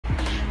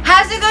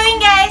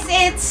guys,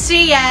 it's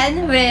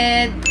Rian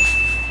with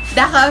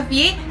the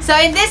coffee. So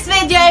in this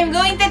video, I'm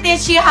going to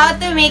teach you how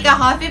to make a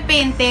coffee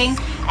painting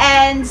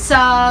and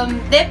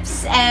some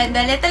tips and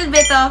a little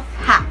bit of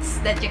hacks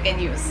that you can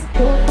use.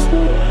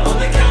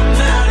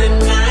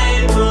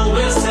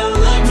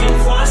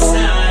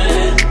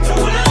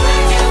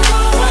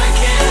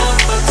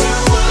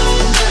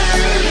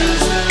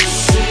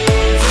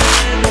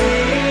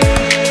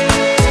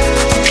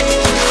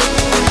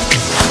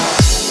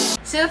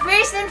 So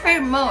first and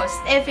foremost,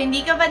 if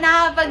hindi ka pa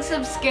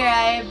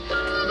nakapag-subscribe,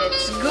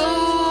 let's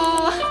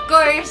go! Of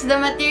course, the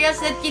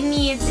materials that you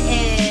need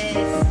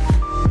is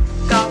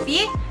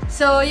coffee.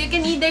 So you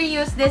can either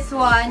use this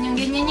one, yung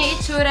ganyan yung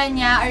itsura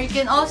niya, or you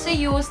can also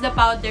use the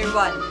powder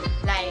one.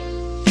 Like,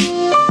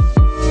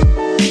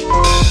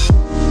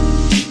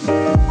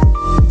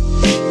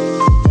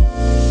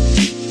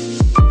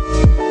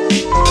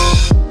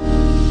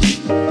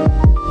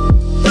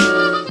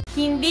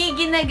 hindi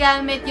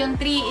ginagamit yung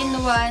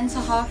 3-in-1 sa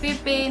coffee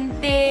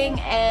painting,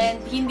 and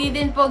hindi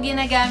din po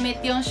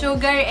ginagamit yung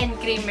sugar and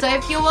creamer. So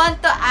if you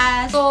want to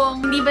ask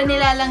kung hindi ba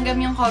nilalanggam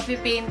yung coffee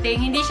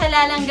painting, hindi siya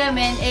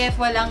lalanggamin if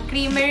walang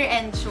creamer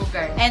and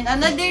sugar. And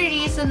another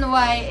reason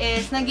why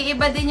is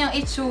nag-iiba din yung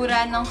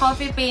itsura ng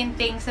coffee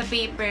painting sa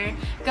paper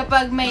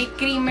kapag may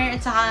creamer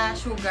at saka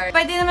sugar.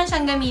 Pwede naman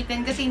siyang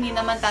gamitin kasi hindi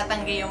naman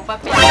tatanggi yung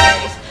papel,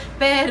 guys.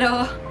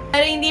 Pero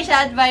hindi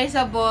siya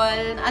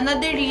advisable.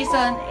 Another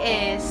reason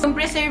is yung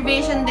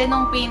preservation din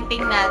ng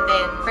painting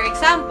natin. For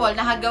example,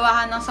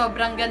 nakagawa ka ng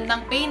sobrang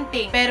gandang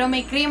painting, pero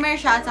may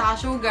creamer siya at saka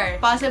sugar.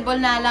 Possible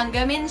na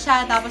langgamin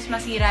siya tapos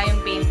masira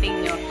yung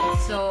painting nyo.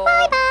 So,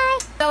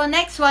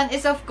 next one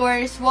is of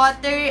course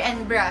water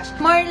and brush.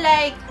 More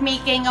like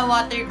making a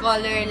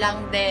watercolor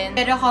lang din.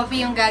 Pero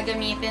coffee yung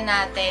gagamitin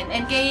natin.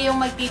 And kayo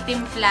yung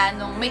magtitimpla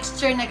nung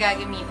mixture na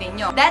gagamitin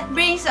nyo. That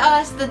brings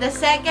us to the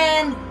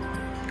second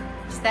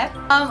step.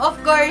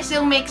 Of course,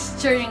 yung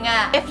mixture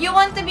nga. If you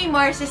want to be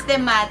more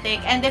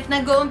systematic and if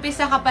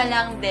nag-uumpisa ka pa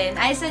lang din,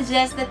 I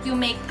suggest that you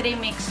make 3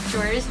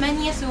 mixtures.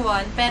 Many is 1,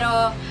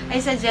 pero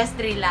I suggest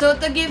 3 lang. So,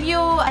 to give you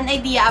an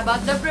idea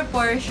about the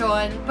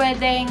proportion,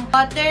 pwedeng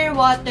water,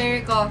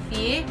 water,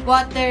 coffee,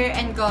 water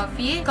and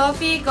coffee,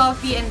 coffee,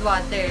 coffee, and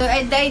water. So,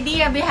 the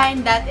idea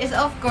behind that is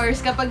of course,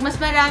 kapag mas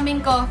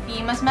maraming coffee,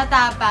 mas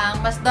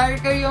matapang, mas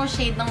darker yung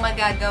shade ng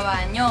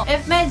magagawa nyo.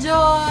 If medyo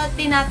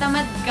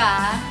tinatamad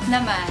ka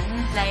naman,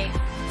 like,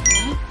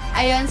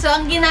 ayun. So,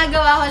 ang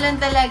ginagawa ko lang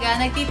talaga,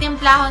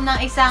 nagtitimpla ko ng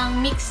isang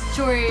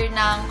mixture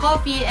ng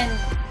coffee and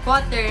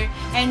water,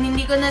 and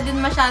hindi ko na din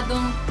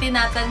masyadong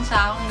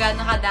tinatansya kung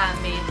gaano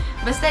kadami.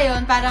 Basta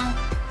yun, parang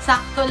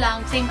sakto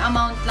lang, same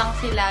amount lang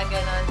sila,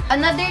 ganon.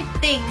 Another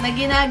thing na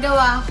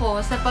ginagawa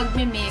ko sa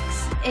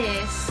pagmimix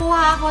is,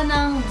 kuha ako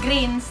ng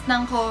grains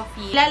ng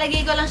coffee.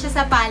 Lalagay ko lang siya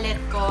sa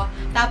palette ko.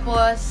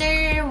 Tapos,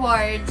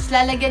 afterwards,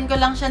 lalagyan ko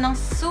lang siya ng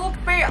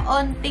super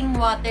onting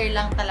water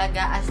lang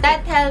talaga. As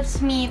that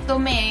helps me to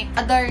make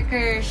a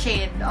darker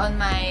shade on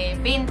my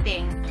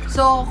painting.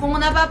 So, kung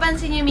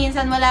napapansin nyo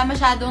minsan wala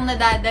masyadong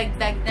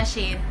nadadagdag na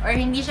shade or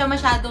hindi siya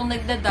masyadong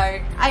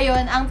nagda-dark,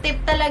 ayun, ang tip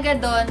talaga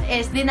doon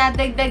is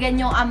dinadagdagan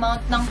yung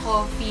amount ng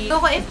coffee. So,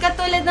 if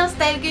katulad ng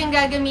style ko yung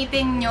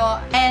gagamitin nyo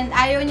and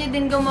ayaw nyo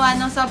din gumawa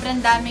ng sobrang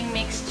daming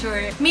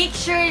mixture, make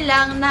sure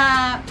lang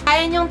na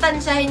kaya nyong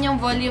tansyahin yung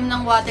volume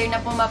ng water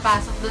na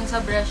pumapasok dun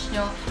sa brush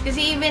nyo.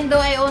 Kasi even though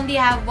I only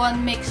have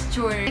 1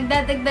 mixture,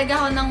 nagdadagdag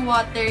ako ng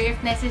water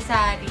if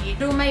necessary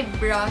through my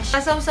brush.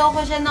 Sasawsaw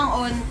ko siya ng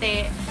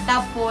onte,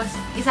 tapos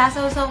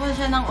isasawsaw ko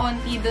siya ng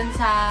onti dun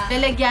sa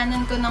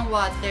lalagyanan ko ng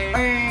water.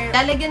 Or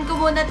lalagyan ko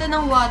muna to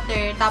ng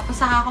water,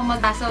 tapos saka ako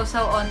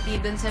magsasawsaw onti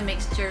dun sa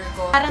mixture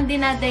ko. Parang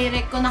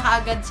dinadirect ko na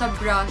kaagad sa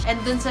brush and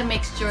dun sa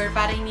mixture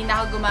para hindi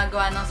na ako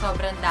gumagawa ng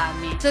sobrang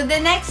dami. So the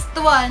next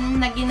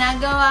one na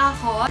ginagawa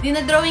ko,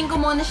 dinadrawing ko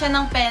muna siya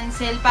ng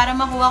pencil para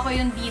makuha ko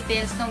yung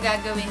details ng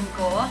gagawin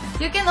ko.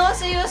 You can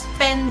also use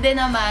pen din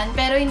naman,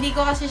 pero hindi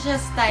ko kasi siya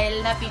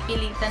style na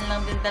pipilitan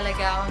lang din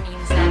talaga ako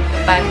minsan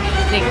kapag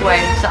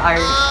required sa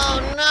art.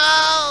 Oh no!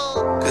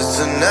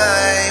 'Cause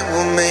tonight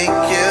will make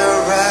you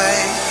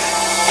right.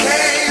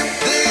 Keep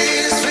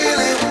this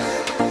feeling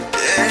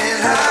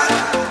getting hot.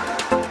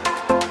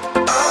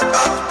 Oh,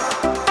 oh.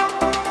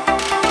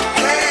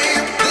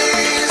 Keep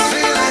this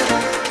feeling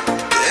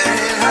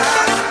getting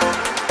hot.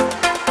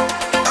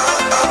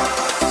 Oh, oh.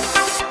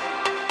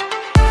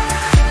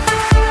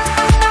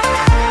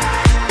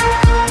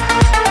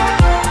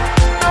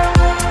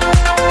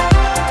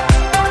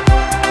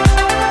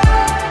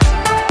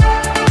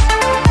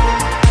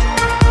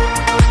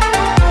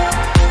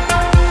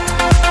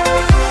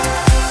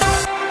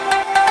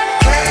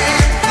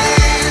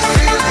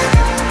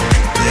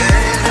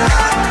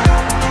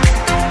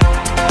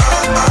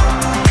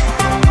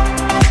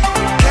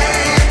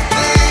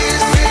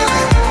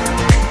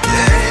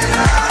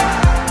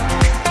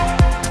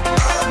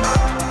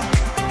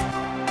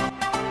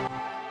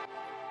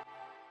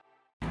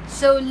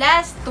 So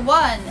last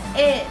one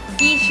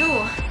Tissue.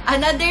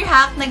 Another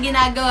hack na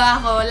ginagawa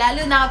ko,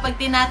 lalo na kapag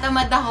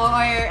tinatamad ako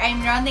or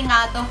I'm running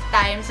out of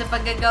time sa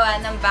paggagawa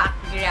ng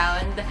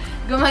background,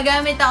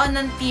 gumagamit ako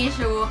ng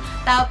tissue,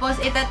 tapos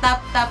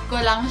itatap-tap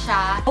ko lang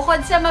siya.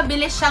 Bukod sa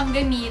mabilis siyang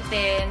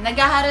gamitin,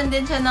 nagkakaroon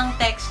din siya ng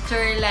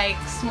texture like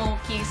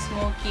smoky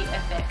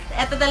effect.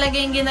 Ito talaga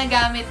yung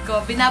ginagamit ko.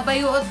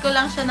 Binabayuot ko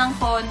lang siya ng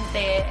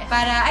konti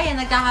para, ayan,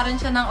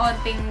 nagkakaroon siya ng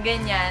onting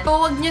ganyan. So,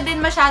 huwag nyo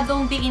din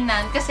masyadong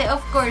diinan kasi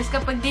of course,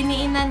 kapag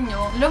diniinan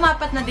nyo,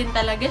 lumapat na din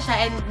talaga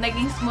siya and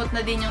naging smooth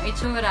na din yung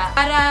itsura.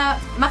 Para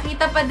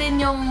makita pa din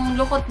yung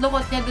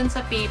lukot-lukot niya dun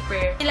sa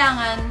paper.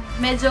 Kailangan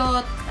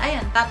medyo,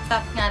 ayan,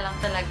 tap-tap nga lang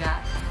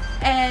talaga.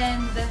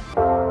 And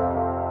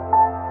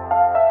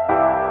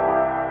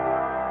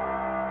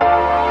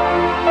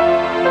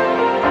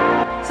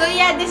so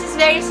yeah, this is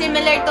very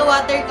similar to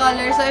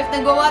watercolor. So if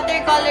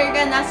nag-watercolor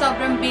ka na,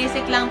 sobrang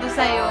basic lang to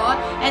sa'yo.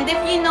 And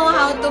if you know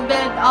how to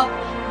build up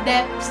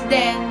depths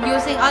then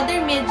using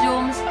other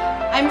mediums,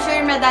 I'm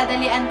sure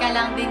madadalian ka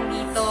lang din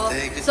dito.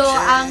 So,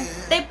 ang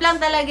tip lang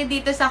talaga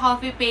dito sa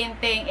coffee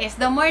painting is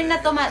the more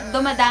na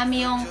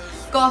dumadami yung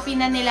coffee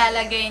na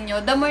nilalagay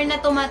nyo, the more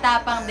na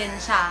tumatapang din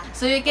siya.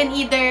 So, you can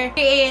either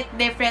create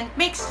different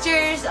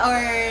mixtures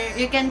or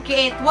you can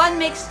create one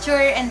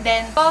mixture and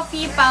then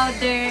coffee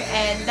powder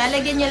and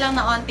lalagyan nyo lang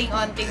na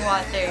onting-onting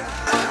water.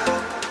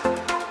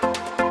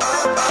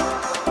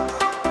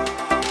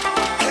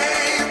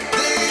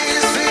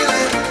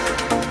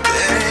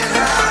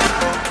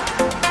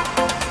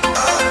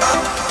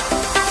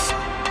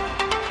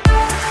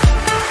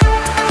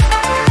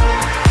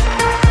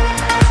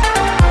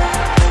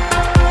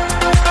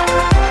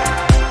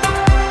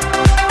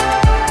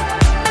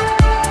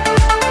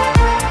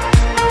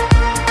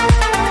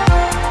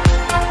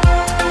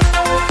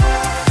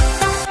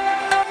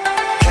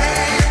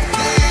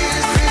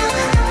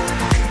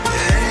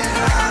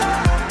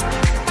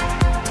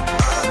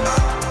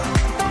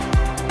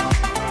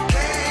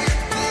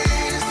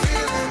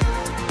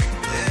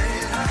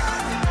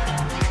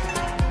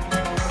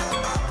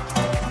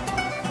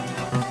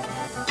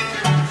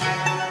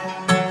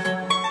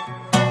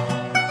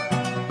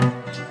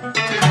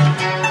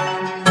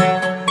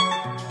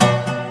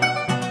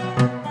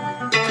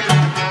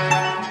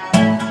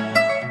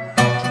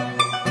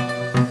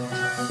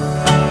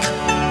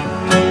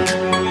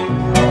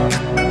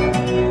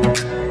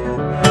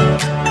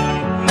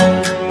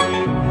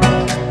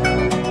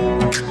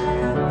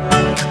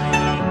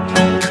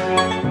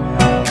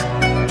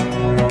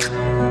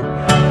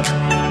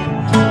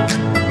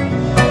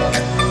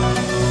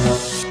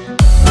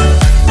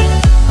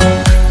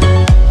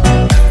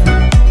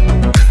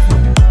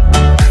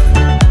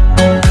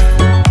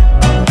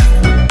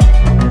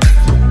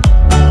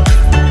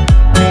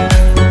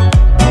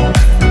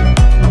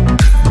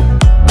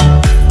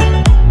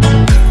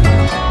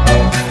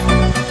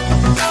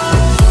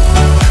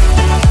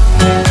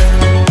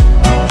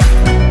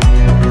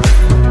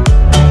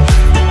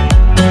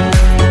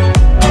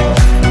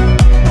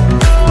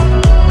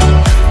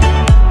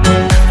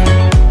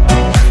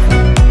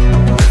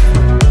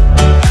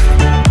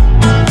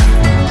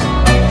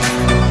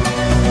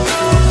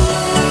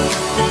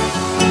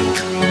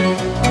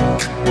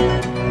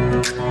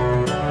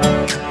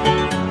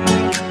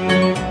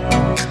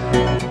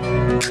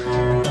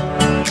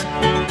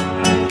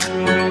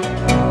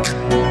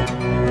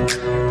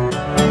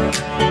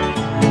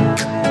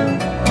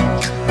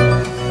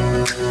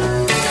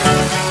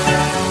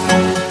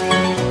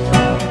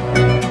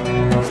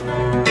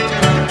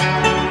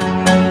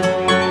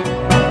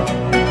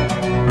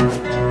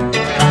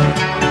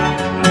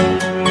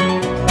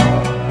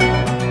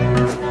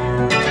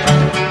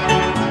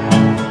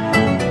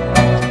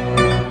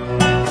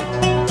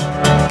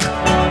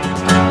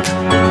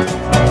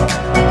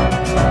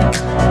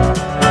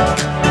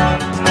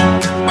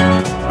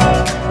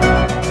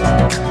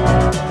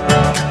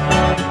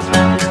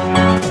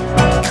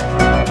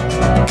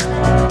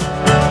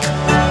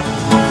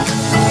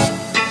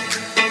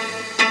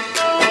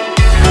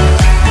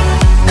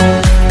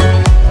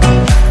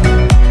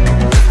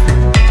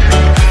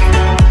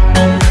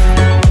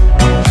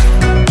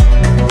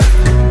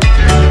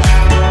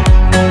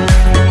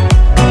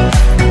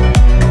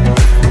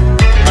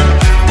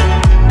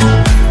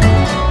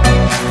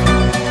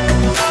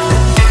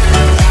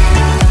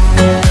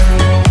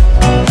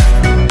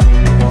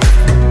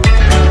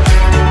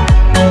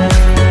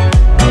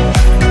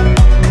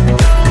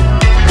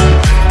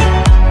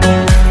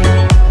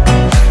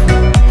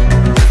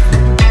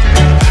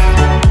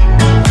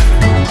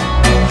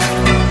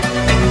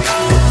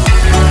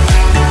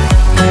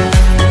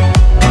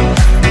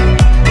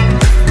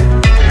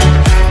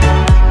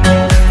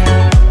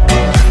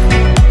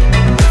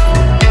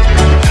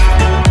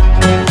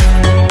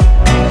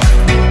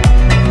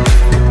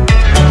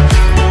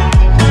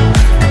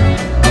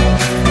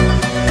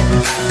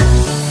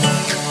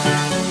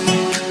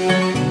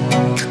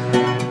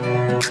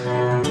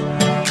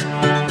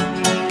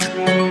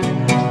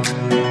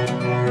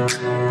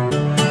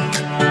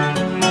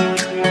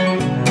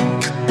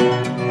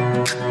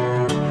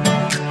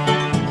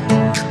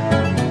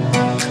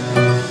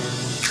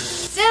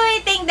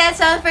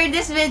 all for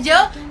this video.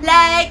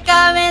 Like,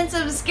 comment,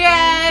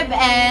 subscribe,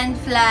 and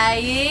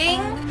flying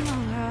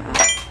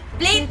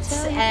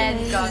plates and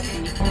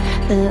coffee.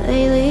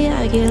 Lately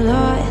I get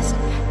lost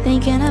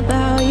thinking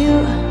about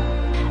you.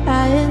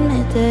 I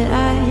admit that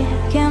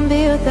I can't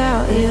be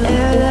without you.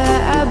 Air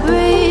that I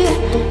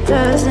breathe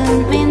doesn't